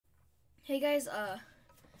Hey guys,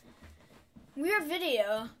 weird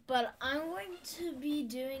video, but I'm going to be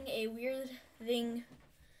doing a weird thing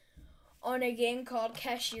on a game called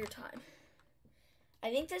Cashier Time.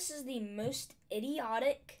 I think this is the most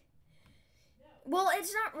idiotic. Well,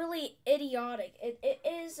 it's not really idiotic. It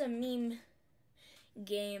is a meme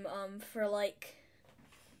game, for like.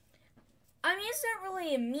 I mean, it's not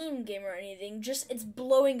really a meme game or anything, just it's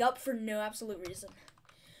blowing up for no absolute reason.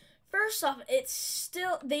 First off,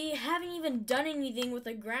 they haven't even done anything with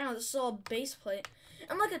the ground. It's still a base plate.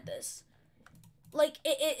 And look at this. Like,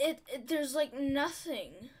 there's like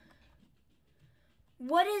nothing.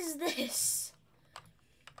 What is this?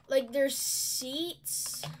 Like, there's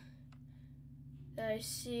seats. I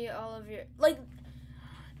see all of your, like,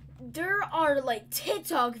 there are like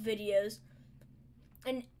TikTok videos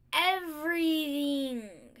and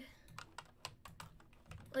everything.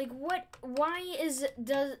 Like, what, why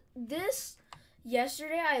does this,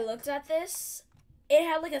 yesterday I looked at this, it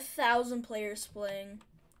had like 1,000 players playing.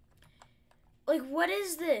 Like, what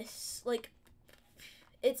is this? Like,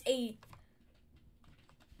 it's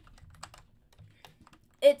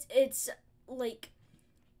like,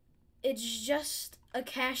 it's just a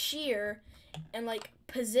cashier and like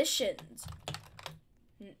positions.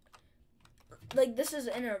 Like, this is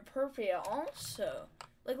inappropriate also.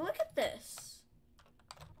 Like, look at this.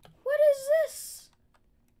 What is this?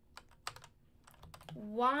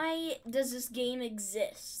 Why does this game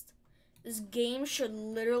exist? This game should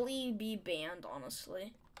literally be banned,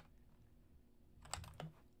 honestly.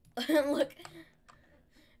 Look.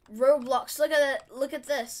 Roblox, look at it. Look at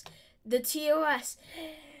this. The TOS.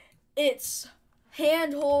 It's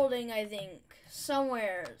hand holding, I think.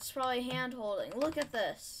 Somewhere. It's probably hand holding. Look at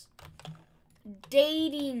this.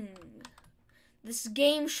 Dating. This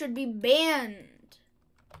game should be banned.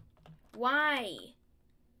 Why?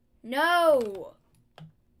 No.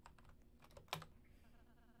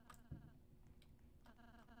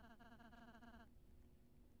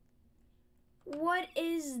 What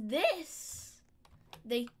is this?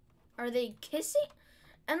 Are they kissing?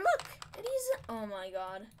 And look, oh my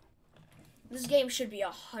god. This game should be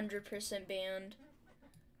 100% banned.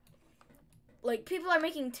 Like, people are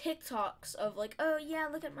making TikToks of like, oh yeah,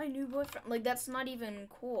 look at my new boyfriend. Like, that's not even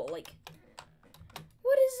cool. Like,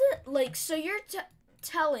 what is it? Like, so you're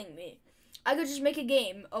telling me I could just make a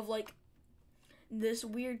game of like this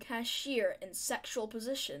weird cashier in sexual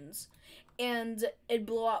positions and it'd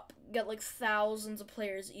blow up, get like thousands of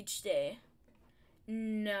players each day?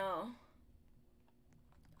 No.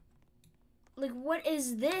 Like, what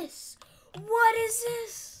is this? What is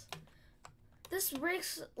this? This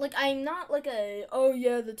breaks, like, I'm not like oh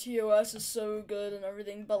yeah, the TOS is so good and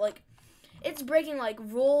everything, but like, it's breaking like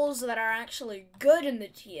rules that are actually good in the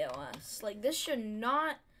TOS. Like, this should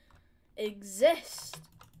not exist.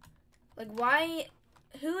 Like, why?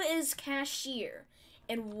 Who is Cashier?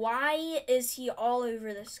 And why is he all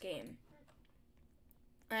over this game?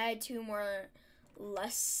 I had 2 more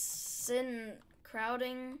lesson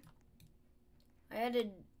crowding. I had to,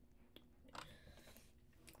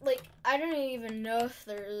 like, I don't even know if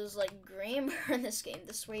there's like grammar in this game.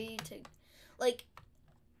 This way to, like,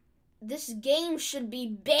 this game should be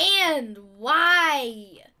banned.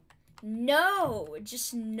 Why? No,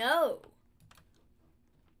 just no.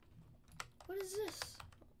 What is this?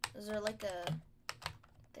 Is there like a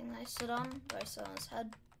thing I sit on? Do I sit on his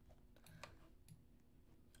head?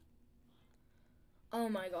 Oh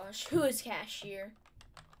my gosh, who is Cashier?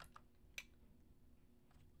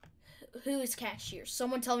 Who is Cashier?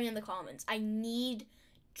 Someone tell me in the comments. I need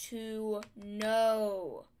to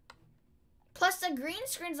know. Plus, the green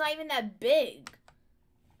screen's not even that big.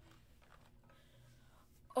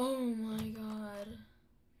 Oh my god.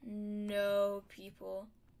 No, people.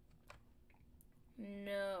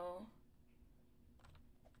 No.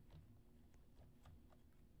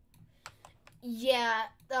 Yeah,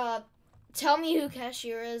 tell me who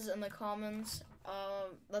Cashier is in the comments.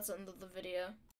 That's the end of the video.